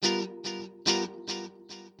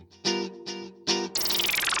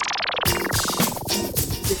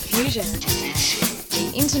Diffusion,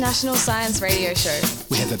 the international science radio show.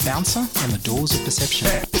 We have a bouncer on the doors of perception.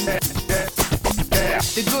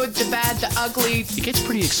 The good, the bad, the ugly. It gets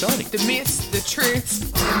pretty exciting. The myths, the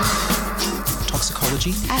truths.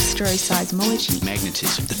 Toxicology. Astroseismology.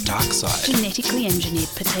 Magnetism. The dark side. Genetically engineered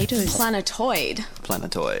potatoes. Planetoid.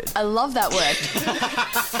 Planetoid. I love that word.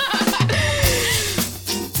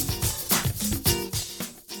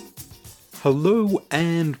 Hello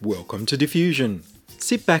and welcome to Diffusion.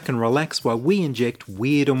 Sit back and relax while we inject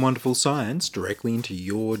weird and wonderful science directly into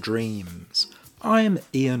your dreams. I am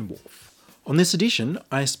Ian Wolfe. On this edition,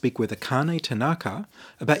 I speak with Akane Tanaka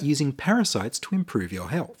about using parasites to improve your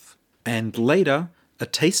health. And later, a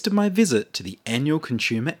taste of my visit to the annual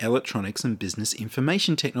Consumer Electronics and Business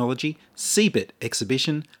Information Technology CeBIT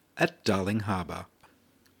exhibition at Darling Harbour.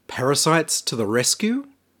 Parasites to the rescue?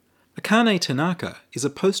 Akane Tanaka is a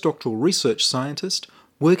postdoctoral research scientist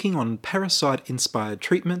working on parasite-inspired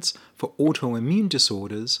treatments for autoimmune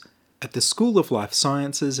disorders at the School of Life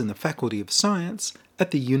Sciences in the Faculty of Science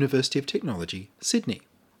at the University of Technology, Sydney.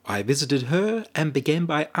 I visited her and began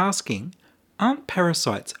by asking, aren't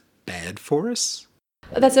parasites bad for us?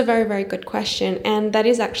 That's a very, very good question, and that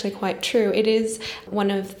is actually quite true. It is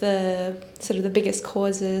one of the the biggest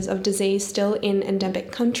causes of disease still in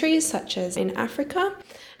endemic countries, such as in Africa.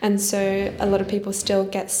 And so a lot of people still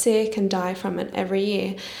get sick and die from it every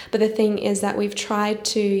year. But the thing is that we've tried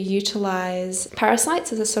to utilize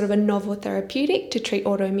parasites as a sort of a novel therapeutic to treat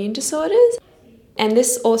autoimmune disorders. And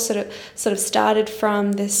this all sort of started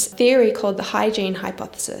from this theory called the hygiene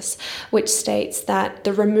hypothesis, which states that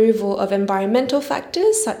the removal of environmental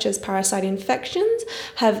factors such as parasite infections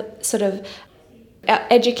have sort of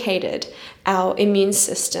educated our immune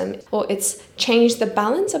system, or it's changed the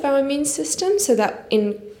balance of our immune system so that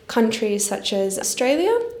in countries such as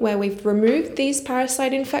Australia, where we've removed these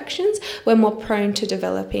parasite infections, we're more prone to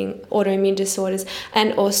developing autoimmune disorders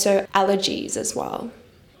and also allergies as well.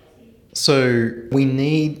 So we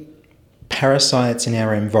need parasites in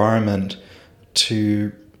our environment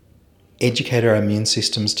to educate our immune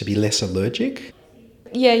systems to be less allergic?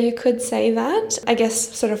 Yeah, you could say that. I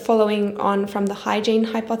guess sort of following on from the hygiene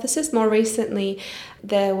hypothesis, more recently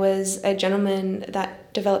there was a gentleman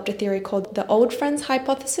that developed a theory called the old friends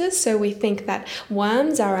hypothesis. So we think that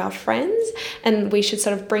worms are our friends and we should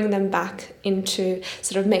sort of bring them back into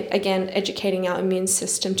educating our immune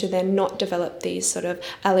system to then not develop these sort of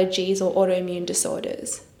allergies or autoimmune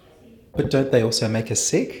disorders. But don't they also make us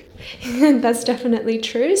sick? That's definitely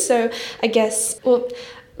true. So I guess,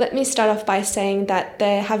 let me start off by saying that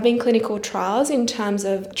there have been clinical trials in terms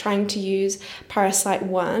of trying to use parasite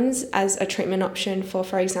worms as a treatment option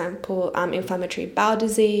for example, inflammatory bowel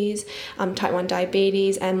disease, type 1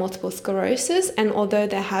 diabetes, and multiple sclerosis. And although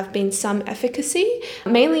there have been some efficacy,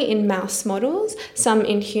 mainly in mouse models, some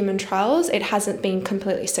in human trials, it hasn't been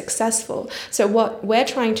completely successful. So what we're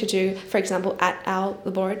trying to do, for example, at our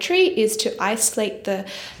laboratory is to isolate the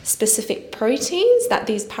specific proteins that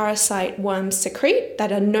these parasite worms secrete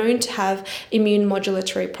that are known to have immune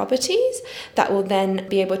modulatory properties that will then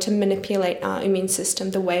be able to manipulate our immune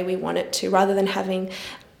system the way we want it to, rather than having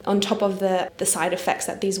on top of the side effects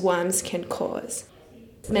that these worms can cause.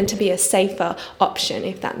 It's meant to be a safer option,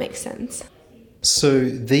 if that makes sense. So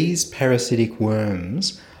these parasitic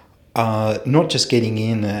worms are not just getting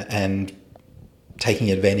in and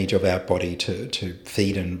taking advantage of our body to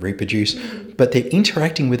feed and reproduce, but they're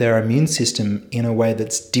interacting with our immune system in a way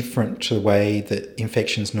that's different to the way that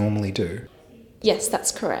infections normally do. Yes,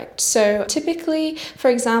 that's correct. So typically, for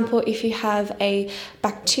example, if you have a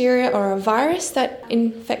bacteria or a virus that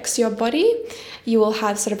infects your body, you will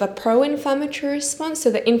have sort of a pro-inflammatory response. So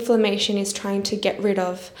the inflammation is trying to get rid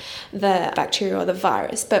of the bacteria or the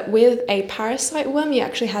virus. But with a parasite worm, you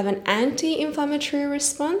actually have an anti-inflammatory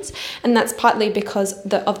response. And that's partly because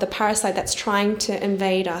of the parasite that's trying to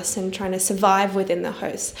invade us and trying to survive within the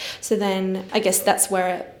host. So then I guess that's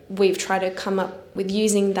where we've tried to come up with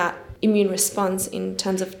using that immune response in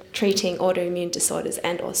terms of treating autoimmune disorders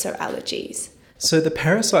and also allergies. So the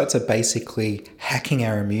parasites are basically hacking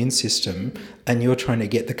our immune system and you're trying to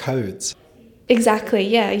get the codes. Exactly,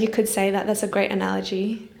 yeah, you could say that. That's a great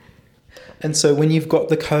analogy. And so when you've got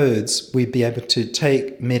the codes, we'd be able to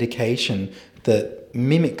take medication that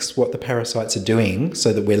mimics what the parasites are doing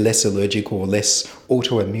so that we're less allergic or less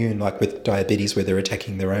autoimmune, like with diabetes where they're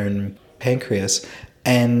attacking their own pancreas,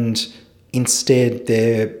 and instead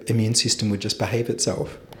their immune system would just behave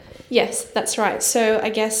itself. Yes, that's right. So I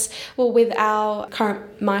guess, with our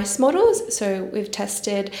current mice models, so we've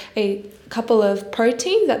tested a couple of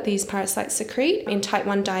proteins that these parasites secrete in type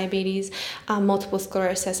 1 diabetes, multiple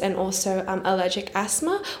sclerosis, and also allergic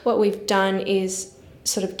asthma. What we've done is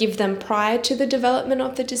sort of give them prior to the development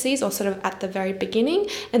of the disease, or sort of at the very beginning,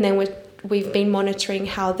 and then we've been monitoring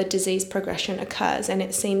how the disease progression occurs, and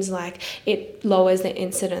it seems like it lowers the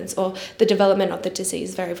incidence or the development of the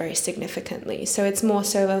disease very, very significantly. So it's more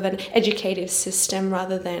so of an educative system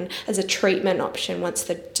rather than as a treatment option once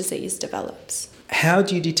the disease develops. How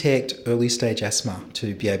do you detect early stage asthma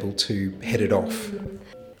to be able to head it off?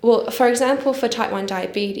 Well, for example, for type 1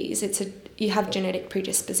 diabetes, you have genetic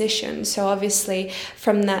predisposition. So obviously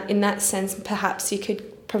in that sense, perhaps you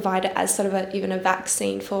could provide it as sort of even a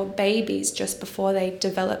vaccine for babies just before they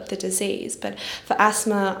develop the disease. But for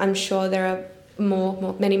asthma, I'm sure there are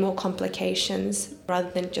many more complications rather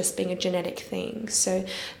than just being a genetic thing. So,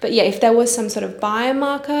 but yeah, if there was some sort of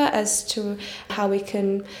biomarker as to how we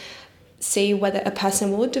can see whether a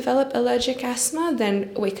person will develop allergic asthma,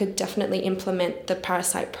 then we could definitely implement the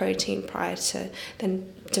parasite protein prior to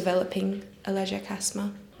then developing allergic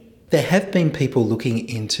asthma. There have been people looking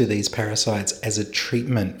into these parasites as a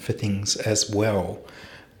treatment for things as well.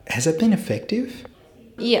 Has that been effective?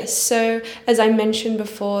 Yes, so as I mentioned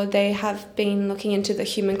before, they have been looking into the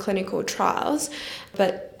human clinical trials,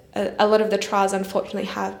 but a lot of the trials unfortunately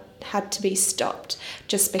have had to be stopped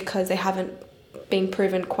just because they haven't been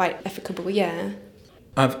proven quite effecable, yeah.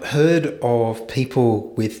 I've heard of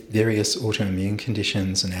people with various autoimmune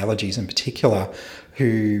conditions and allergies in particular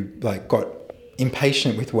who got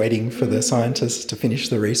impatient with waiting for the scientists to finish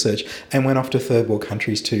the research and went off to third world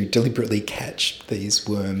countries to deliberately catch these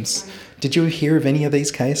worms. Did you hear of any of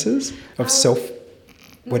these cases of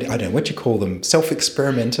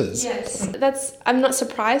self-experimenters? Yes, I'm not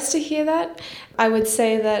surprised to hear that. I would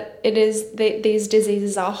say that these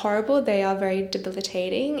diseases are horrible. They are very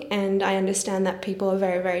debilitating, and I understand that people are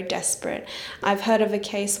very, very desperate. I've heard of a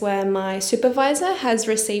case where my supervisor has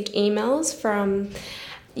received emails from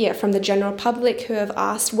the general public who have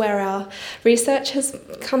asked where our research has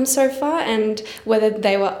come so far and whether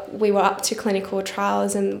we were up to clinical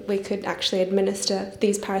trials and we could actually administer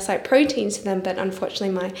these parasite proteins to them. But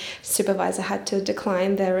unfortunately, my supervisor had to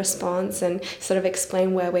decline their response and sort of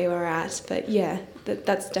explain where we were at. But yeah,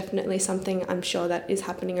 that's definitely something I'm sure that is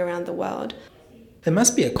happening around the world. There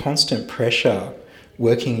must be a constant pressure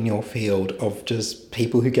working in your field of just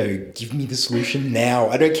people who go, give me the solution now.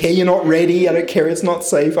 I don't care you're not ready. I don't care it's not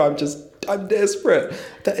safe. I'm desperate.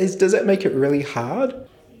 Does that make it really hard?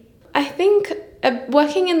 I think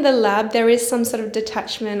working in the lab, there is some sort of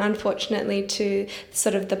detachment, unfortunately, to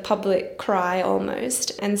sort of the public cry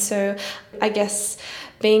almost. And so I guess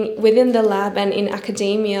being within the lab and in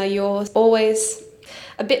academia, you're always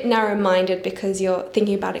a bit narrow-minded because you're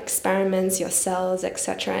thinking about experiments, your cells,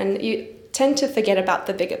 etc. And you tend to forget about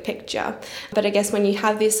the bigger picture. But I guess when you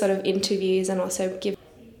have these sort of interviews and also give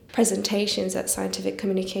presentations at scientific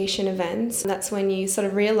communication events, that's when you sort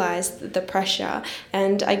of realize the pressure.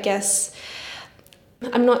 And I guess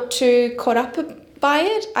I'm not too caught up by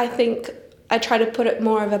it. I think I try to put it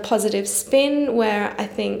more of a positive spin where I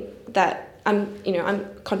think that I'm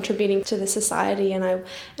contributing to the society, and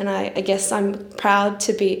I guess I'm proud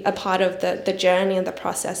to be a part of the journey and the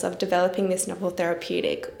process of developing this novel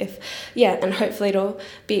therapeutic. And hopefully it'll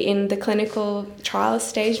be in the clinical trial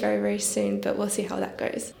stage very, very soon, but we'll see how that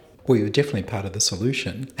goes. Well, you're definitely part of the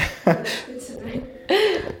solution.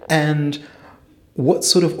 And what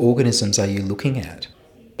sort of organisms are you looking at?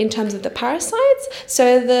 In terms of the parasites,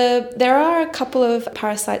 so there are a couple of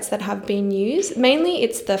parasites that have been used. Mainly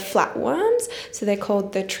it's the flatworms, so they're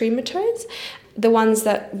called the trematodes. The ones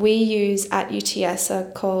that we use at UTS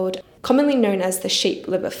are commonly known as the sheep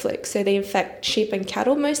liver fluke. So they infect sheep and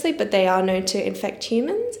cattle mostly, but they are known to infect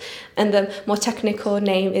humans. And the more technical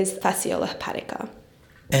name is Fasciola hepatica.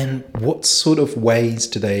 And what sort of ways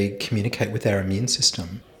do they communicate with our immune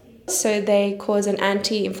system? So they cause an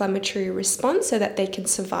anti-inflammatory response so that they can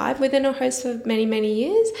survive within a host for many, many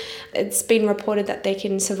years. It's been reported that they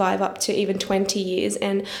can survive up to even 20 years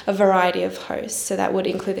in a variety of hosts. So that would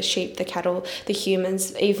include the sheep, the cattle, the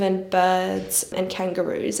humans, even birds and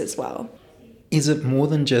kangaroos as well. Is it more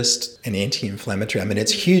than just an anti-inflammatory? I mean,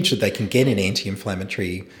 it's huge that they can get an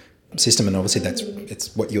anti-inflammatory system, and obviously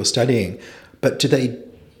it's what you're studying. But do they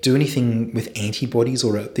do anything with antibodies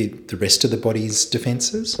or the rest of the body's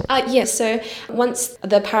defences? Yes, so once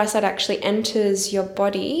the parasite actually enters your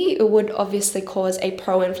body, it would obviously cause a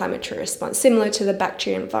pro-inflammatory response, similar to the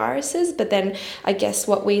bacteria and viruses. But then I guess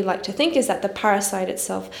what we like to think is that the parasite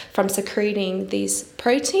itself, from secreting these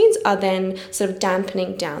proteins, are then sort of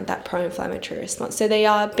dampening down that pro-inflammatory response. So they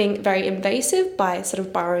are being very invasive by sort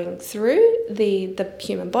of burrowing through the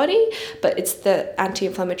human body, but it's the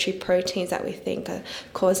anti-inflammatory proteins that we think are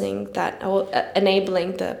causing that, or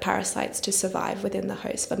enabling the parasites to survive within the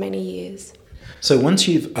host for many years. So once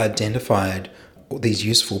you've identified these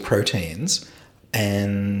useful proteins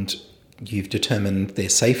and you've determined their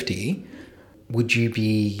safety, would you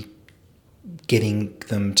be getting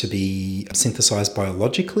them to be synthesized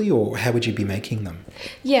biologically, or how would you be making them?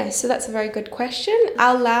 Yeah, so that's a very good question.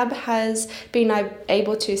 Our lab has been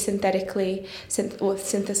able to synthetically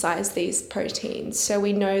synthesize these proteins. So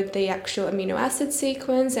we know the actual amino acid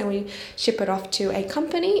sequence and we ship it off to a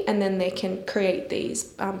company and then they can create these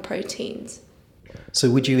proteins. So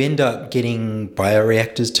would you end up getting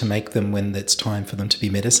bioreactors to make them when it's time for them to be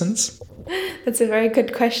medicines? That's a very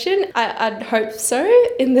good question. I'd hope so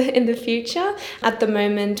in the future. At the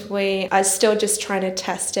moment, we are still just trying to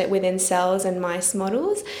test it within cells and mice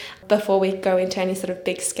models before we go into any sort of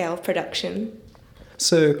big scale production.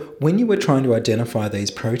 So when you were trying to identify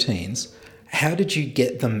these proteins, how did you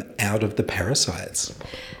get them out of the parasites?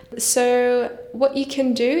 So what you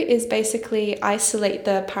can do is basically isolate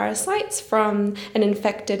the parasites from an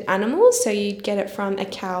infected animal. So you'd get it from a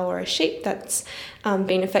cow or a sheep that's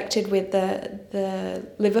been affected with the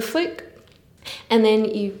liver fluke. And then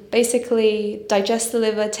you basically digest the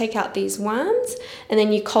liver, take out these worms, and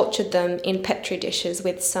then you culture them in Petri dishes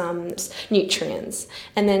with some nutrients.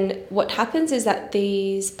 And then what happens is that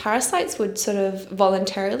these parasites would sort of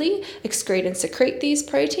voluntarily excrete and secrete these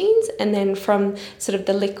proteins, and then from sort of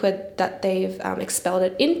the liquid that they've expelled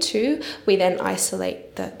it into, we then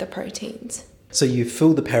isolate the proteins. So you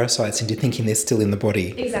fool the parasites into thinking they're still in the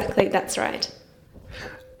body. Exactly, that's right.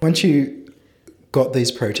 Once you got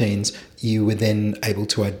these proteins, you were then able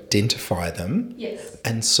to identify them. Yes.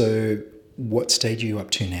 And so what stage are you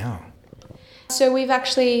up to now? So we've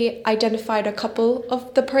actually identified a couple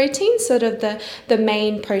of the proteins, sort of the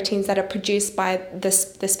main proteins that are produced by the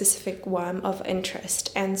specific worm of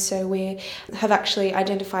interest. And so we have actually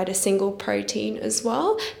identified a single protein as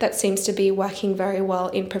well that seems to be working very well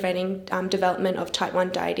in preventing development of type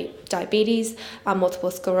 1 diabetes,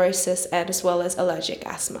 multiple sclerosis, and as well as allergic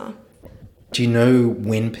asthma. Do you know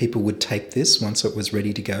when people would take this once it was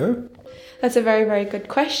ready to go? That's a very, very good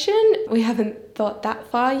question. We haven't thought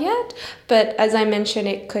that far yet, but as I mentioned,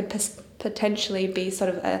 it could potentially be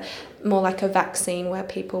sort of more like a vaccine where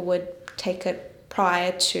people would take it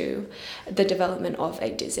prior to the development of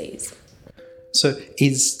a disease. So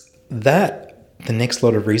is that the next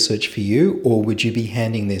lot of research for you, or would you be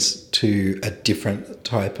handing this to a different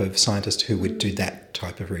type of scientist who would do that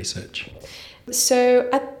type of research? So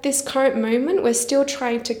at this current moment, we're still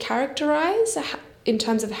trying to characterize in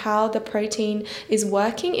terms of how the protein is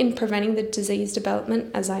working in preventing the disease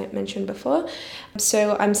development, as I mentioned before.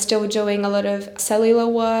 So I'm still doing a lot of cellular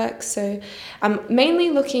work. So I'm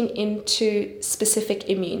mainly looking into specific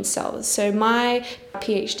immune cells. So my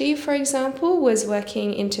PhD, for example, was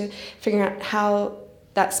working into figuring out how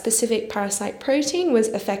that specific parasite protein was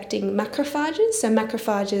affecting macrophages. So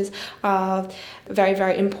macrophages are very,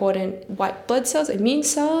 very important white blood cells, immune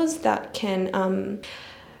cells that can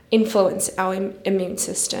influence our immune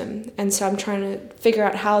system. And so I'm trying to figure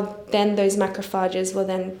out how then those macrophages will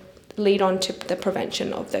then lead on to the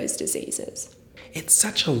prevention of those diseases. It's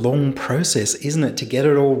such a long process, isn't it, to get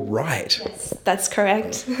it all right? Yes, that's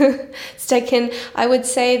correct. It's taken, I would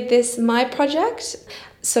say my project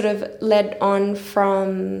sort of led on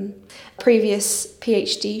from previous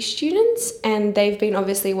PhD students, and they've been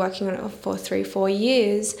obviously working on it for 3-4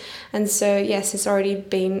 years. And so, yes, it's already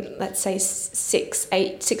been, let's say, 6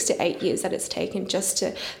 to 8 years that it's taken just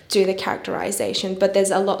to do the characterization. But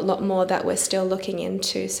there's a lot more that we're still looking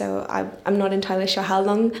into. So I'm not entirely sure how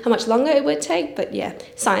much longer it would take. But yeah,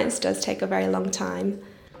 science does take a very long time.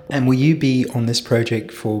 And will you be on this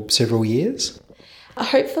project for several years?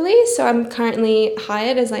 Hopefully. So I'm currently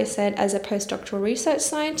hired, as I said, as a postdoctoral research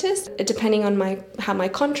scientist. Depending on how my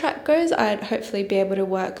contract goes, I'd hopefully be able to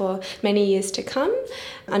work for many years to come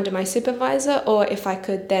under my supervisor, or if I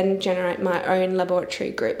could then generate my own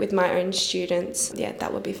laboratory group with my own students, yeah,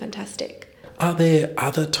 that would be fantastic. Are there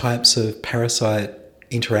other types of parasite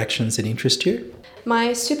interactions that interest you?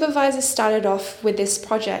 My supervisor started off with this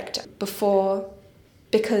project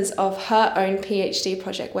because of her own PhD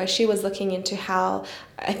project, where she was looking into how,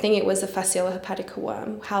 I think it was a Phaseola hepatica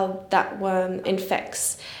worm, how that worm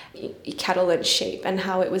infects cattle and sheep and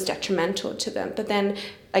how it was detrimental to them. But then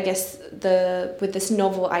I guess with this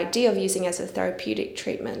novel idea of using it as a therapeutic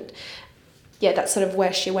treatment, yeah, that's sort of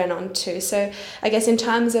where she went on to. So I guess in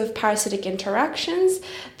terms of parasitic interactions,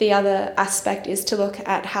 the other aspect is to look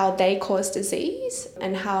at how they cause disease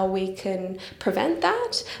and how we can prevent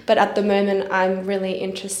that. But at the moment, I'm really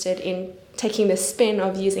interested in taking the spin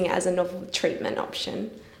of using it as a novel treatment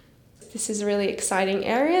option. This is a really exciting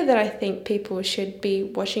area that I think people should be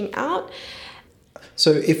watching out.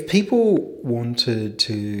 So if people wanted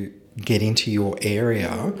to get into your area,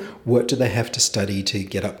 what do they have to study to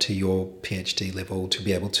get up to your PhD level to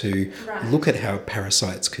be able to look at how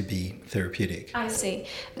parasites could be therapeutic? I see.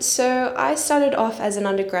 So I started off as an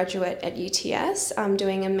undergraduate at UTS,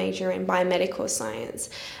 doing a major in biomedical science.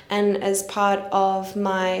 And as part of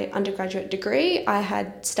my undergraduate degree, I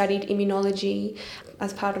had studied immunology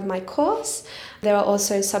as part of my course. There are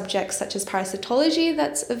also subjects such as parasitology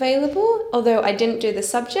that's available. Although I didn't do the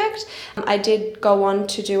subject, I did go on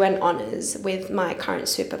to do an honours with my current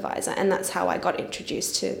supervisor, and that's how I got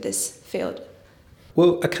introduced to this field.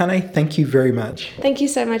 Well, Akane, thank you very much. Thank you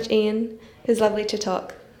so much, Ian. It was lovely to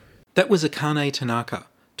talk. That was Akane Tanaka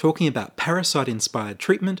talking about parasite-inspired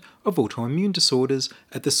treatment of autoimmune disorders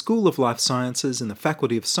at the School of Life Sciences in the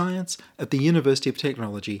Faculty of Science at the University of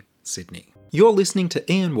Technology, Sydney. You're listening to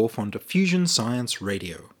Ian Wolfe on Diffusion Science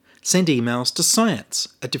Radio. Send emails to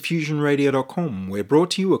science@diffusionradio.com. We're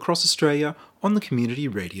brought to you across Australia on the Community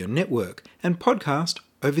Radio Network and podcast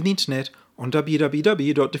over the internet on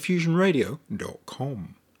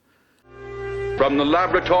www.diffusionradio.com. From the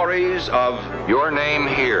laboratories of Your Name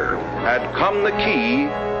Here had come the key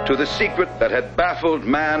to the secret that had baffled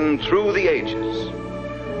man through the ages.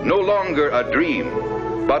 No longer a dream,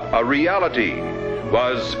 but a reality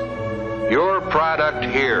was Your Product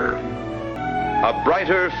Here. A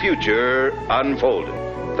brighter future unfolded.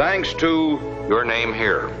 Thanks to Your Name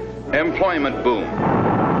Here. Employment boom.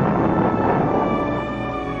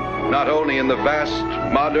 Not only in the vast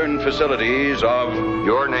modern facilities of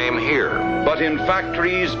Your Name Here, but in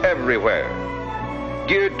factories everywhere,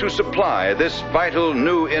 geared to supply this vital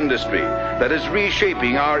new industry that is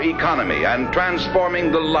reshaping our economy and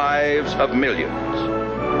transforming the lives of millions.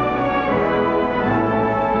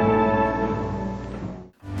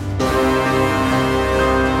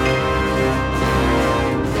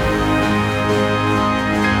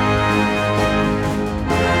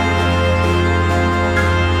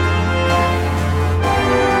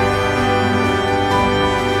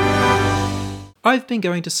 I've been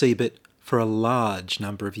going to CeBIT for a large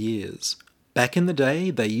number of years. Back in the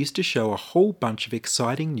day, they used to show a whole bunch of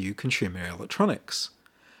exciting new consumer electronics,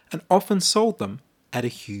 and often sold them at a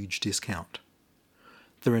huge discount.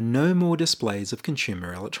 There are no more displays of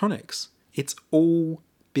consumer electronics. It's all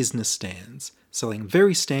business stands, selling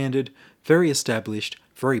very standard, very established,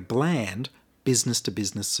 very bland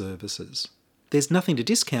business-to-business services. There's nothing to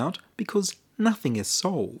discount because nothing is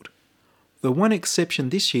sold. The one exception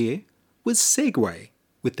this year was Segway,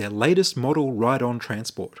 with their latest model ride-on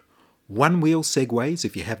transport. One-wheel Segways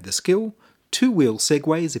if you have the skill, two-wheel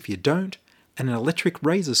Segways if you don't, and electric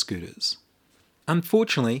razor scooters.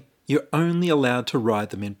 Unfortunately, you're only allowed to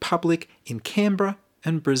ride them in public in Canberra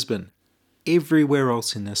and Brisbane. Everywhere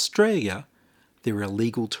else in Australia, they're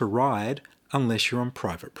illegal to ride unless you're on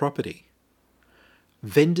private property.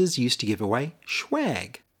 Vendors used to give away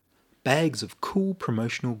swag, bags of cool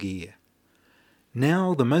promotional gear.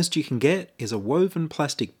 Now the most you can get is a woven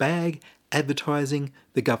plastic bag advertising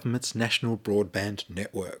the government's national broadband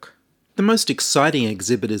network. The most exciting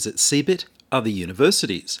exhibitors at CeBIT are the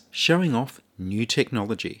universities, showing off new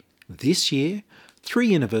technology. This year, 3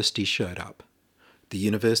 universities showed up. The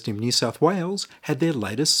University of New South Wales had their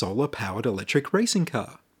latest solar-powered electric racing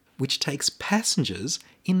car, which takes passengers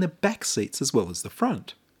in the back seats as well as the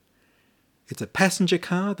front. It's a passenger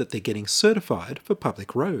car that they're getting certified for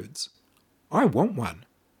public roads. I want one.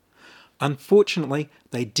 Unfortunately,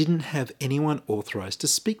 they didn't have anyone authorised to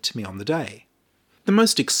speak to me on the day. The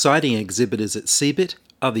most exciting exhibitors at CeBIT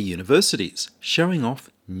are the universities, showing off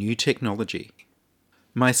new technology.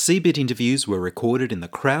 My CeBIT interviews were recorded in the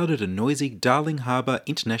crowded and noisy Darling Harbour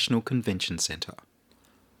International Convention Centre.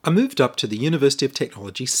 I moved up to the University of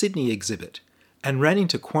Technology Sydney exhibit and ran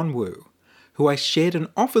into Quan Wu, who I shared an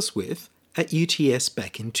office with at UTS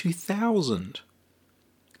back in 2000.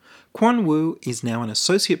 Quan Wu is now an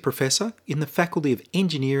associate professor in the Faculty of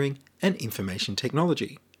Engineering and Information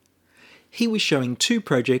Technology. He was showing 2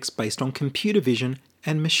 projects based on computer vision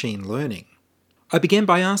and machine learning. I began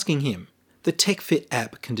by asking him, the TechFit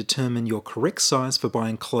app can determine your correct size for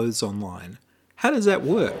buying clothes online. How does that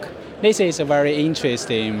work? This is a very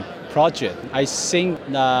interesting project. I think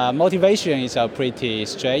the motivation is pretty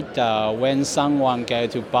straight. When someone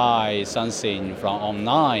goes to buy something from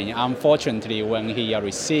online, unfortunately, when he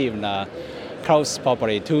receives the clothes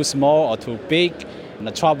probably too small or too big, the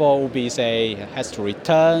trouble will be, say, has to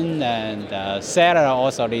return, and the seller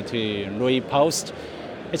also need to repost.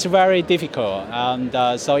 It's very difficult.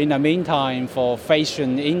 And so in the meantime, for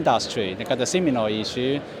fashion industry, they got a similar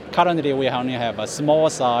issue. Currently, we only have a small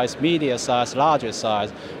size, medium size, larger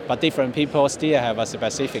size, but different people still have a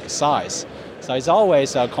specific size. So it's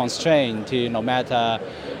always a constraint to no matter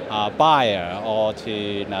buyer or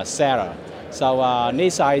to seller. So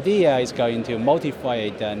this idea is going to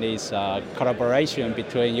motivate this collaboration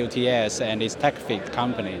between UTS and this TechFit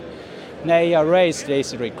company. They raised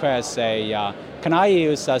this request, say, can I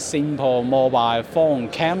use a simple mobile phone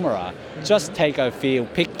camera, just take a few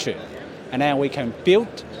pictures, and then we can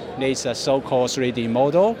build this so-called 3D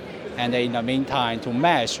model, and in the meantime to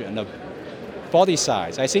measure the body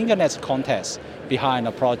size. I think that's the context behind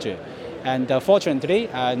the project. And fortunately,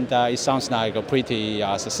 it sounds like pretty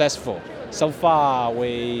successful. So far,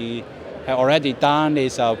 we have already done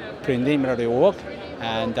this preliminary work,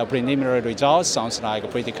 and the preliminary results sounds like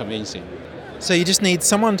pretty convincing. So you just need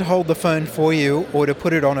someone to hold the phone for you or to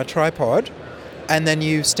put it on a tripod, and then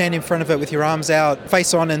you stand in front of it with your arms out,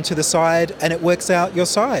 face on and to the side, and it works out your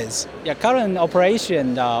size. Yeah, current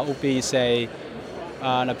operation would be, say,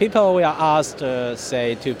 the people will asked,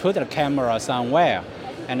 say, to put a camera somewhere,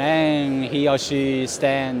 and then he or she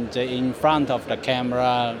stand in front of the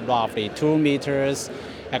camera roughly 2 meters,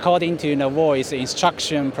 according to the voice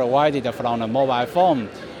instruction provided from the mobile phone.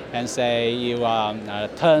 And say you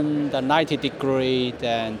turn the 90 degree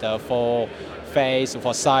and for face,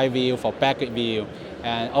 for side view, for back view,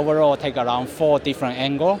 and overall take around 4 different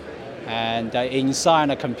angles. And inside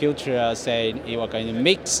the computer, say you are going to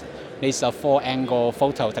mix these 4-angle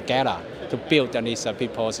photo together to build these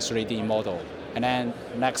people's 3D model. And then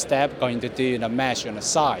next step, going to do the measure and the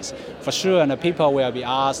size. For sure, the people will be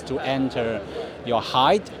asked to enter your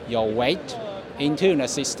height, your weight, into the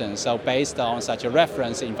system. So based on such a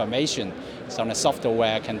reference information, so the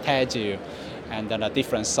software can tell you and then a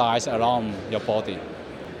different size around your body.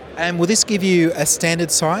 And will this give you a standard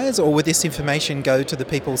size, or will this information go to the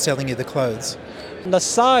people selling you the clothes? The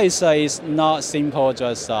size is not simple,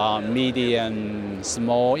 just medium,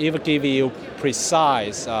 small. It will give you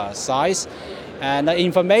precise size. And the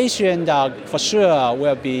information for sure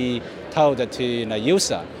will be told to the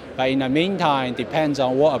user. But in the meantime, depends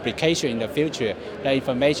on what application in the future, the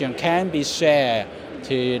information can be shared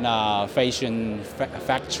to the fashion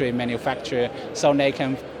factory, manufacturer, so they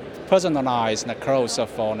can personalize the clothes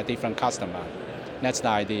for the different customer. That's the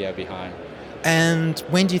idea behind. And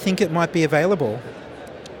when do you think it might be available?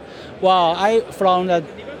 Well, from the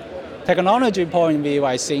technology point of view,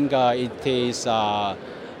 I think it is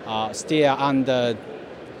still under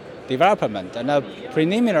development, and the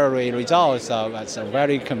preliminary results are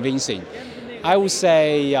very convincing. I would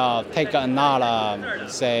say take another,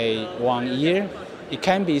 say, 1 year. It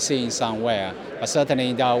can be seen somewhere, but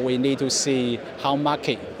certainly we need to see how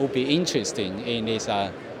market would be interested in this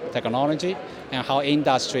technology and how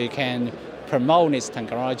industry can promote this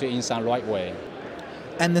technology in some right way.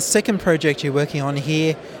 And the second project you're working on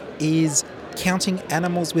here is counting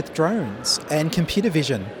animals with drones and computer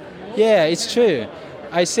vision. Yeah, it's true.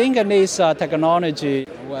 I think this technology,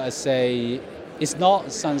 say, is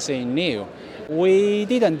not something new. We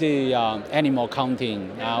didn't do animal counting.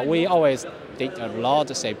 We always did a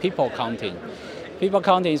lot, say, people counting. People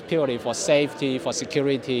counting is purely for safety, for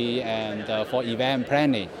security, and for event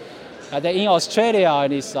planning. In Australia,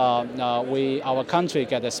 our country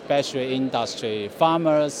get a special industry.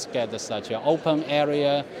 Farmers get such an open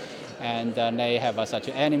area, and they have such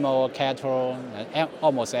animal, cattle,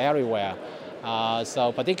 almost everywhere.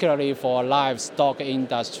 So particularly for livestock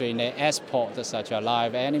industry, they export such a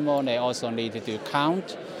live animal. They also need to do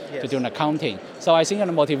count, to do the counting. So I think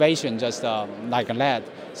the motivation just like that.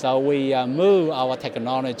 So we move our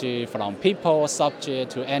technology from people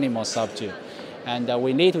subject to animal subject. And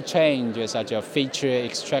we need to change such a feature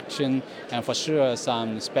extraction, and for sure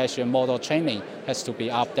some special model training has to be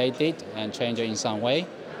updated and changed in some way.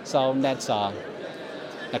 So that's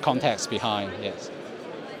the context behind, yes.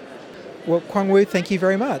 Well, Quang Wu, thank you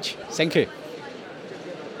very much. Thank you.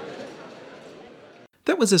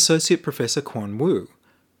 That was Associate Professor Quang Wu,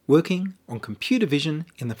 working on computer vision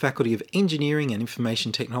in the Faculty of Engineering and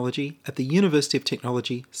Information Technology at the University of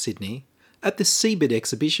Technology, Sydney, at the CeBIT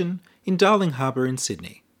exhibition in Darling Harbour in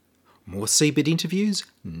Sydney. More CeBIT interviews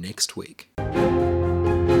next week.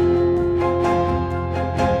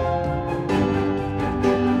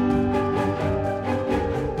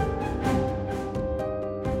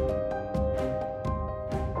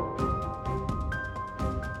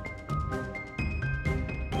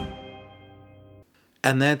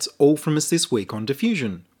 And that's all from us this week on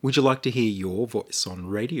Diffusion. Would you like to hear your voice on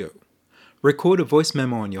radio? Record a voice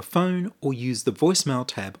memo on your phone or use the voicemail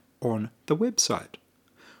tab on the website.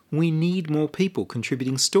 We need more people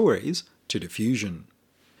contributing stories to Diffusion.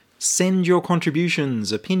 Send your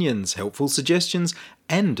contributions, opinions, helpful suggestions,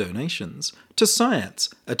 and donations to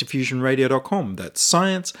science@diffusionradio.com. That's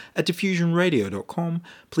science@diffusionradio.com.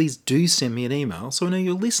 Please do send me an email so I know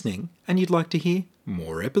you're listening and you'd like to hear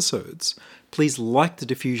more episodes. Please like the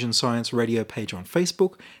Diffusion Science Radio page on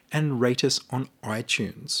Facebook and rate us on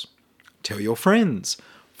iTunes. Tell your friends.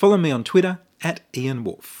 Follow me on Twitter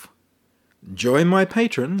 @IanWolf. Join my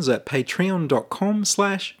patrons at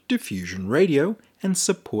patreon.com/diffusionradio and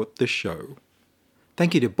support the show.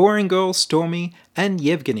 Thank you to Boring Girl, Stormy, and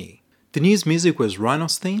Yevgeny. The news music was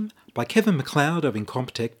Rhinos Theme by Kevin MacLeod of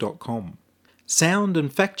Incompetech.com. Sound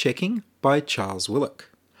and fact-checking by Charles Willock.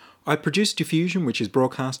 I produce Diffusion, which is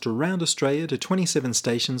broadcast around Australia to 27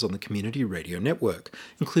 stations on the Community Radio Network,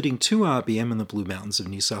 including 2 RBM in the Blue Mountains of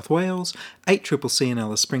New South Wales, 8CCC in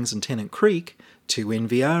Alice Springs and Tennant Creek, 2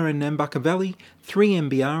 NVR in Nambucca Valley, 3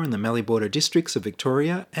 MBR in the Mallee Border districts of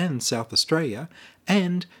Victoria and South Australia,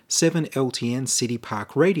 and 7 LTN City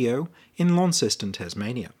Park Radio in Launceston,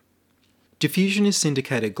 Tasmania. Diffusion is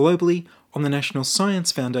syndicated globally on the National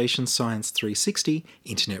Science Foundation Science 360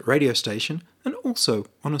 internet radio station and also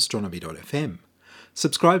on astronomy.fm.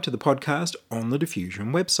 Subscribe to the podcast on the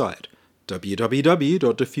Diffusion website,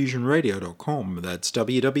 www.diffusionradio.com. That's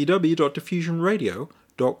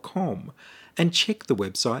www.diffusionradio.com. And check the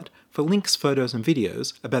website for links, photos and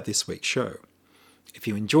videos about this week's show. If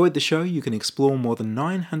you enjoyed the show, you can explore more than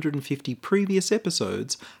 950 previous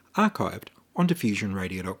episodes archived on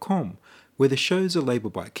diffusionradio.com, where the shows are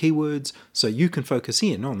labelled by keywords so you can focus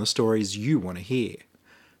in on the stories you want to hear.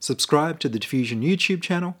 Subscribe to the Diffusion YouTube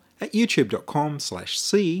channel at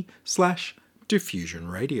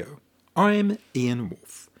youtube.com/c/diffusionradio. I'm Ian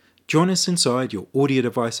Wolf. Join us inside your audio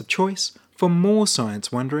device of choice for more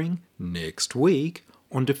science wondering next week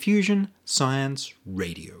on Diffusion Science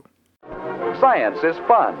Radio. Science is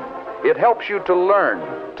fun. It helps you to learn,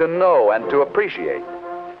 to know, and to appreciate.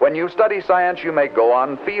 When you study science, you may go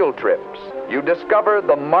on field trips. You discover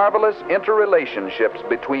the marvelous interrelationships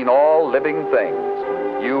between all living things.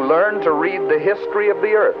 You learn to read the history of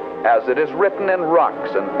the Earth as it is written in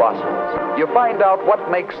rocks and fossils. You find out what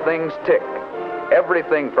makes things tick,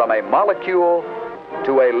 everything from a molecule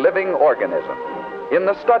to a living organism. In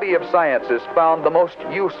the study of science is found the most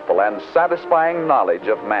useful and satisfying knowledge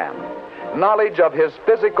of man. Knowledge of his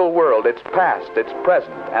physical world, its past, its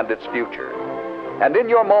present, and its future. And in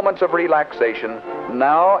your moments of relaxation,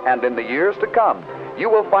 now and in the years to come, you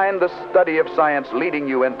will find the study of science leading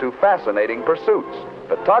you into fascinating pursuits.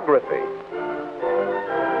 Photography,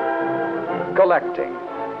 collecting.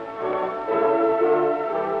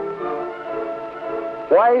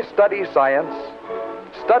 Why study science?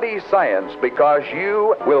 Study science because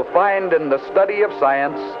you will find in the study of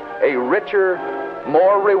science a richer,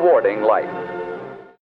 more rewarding life.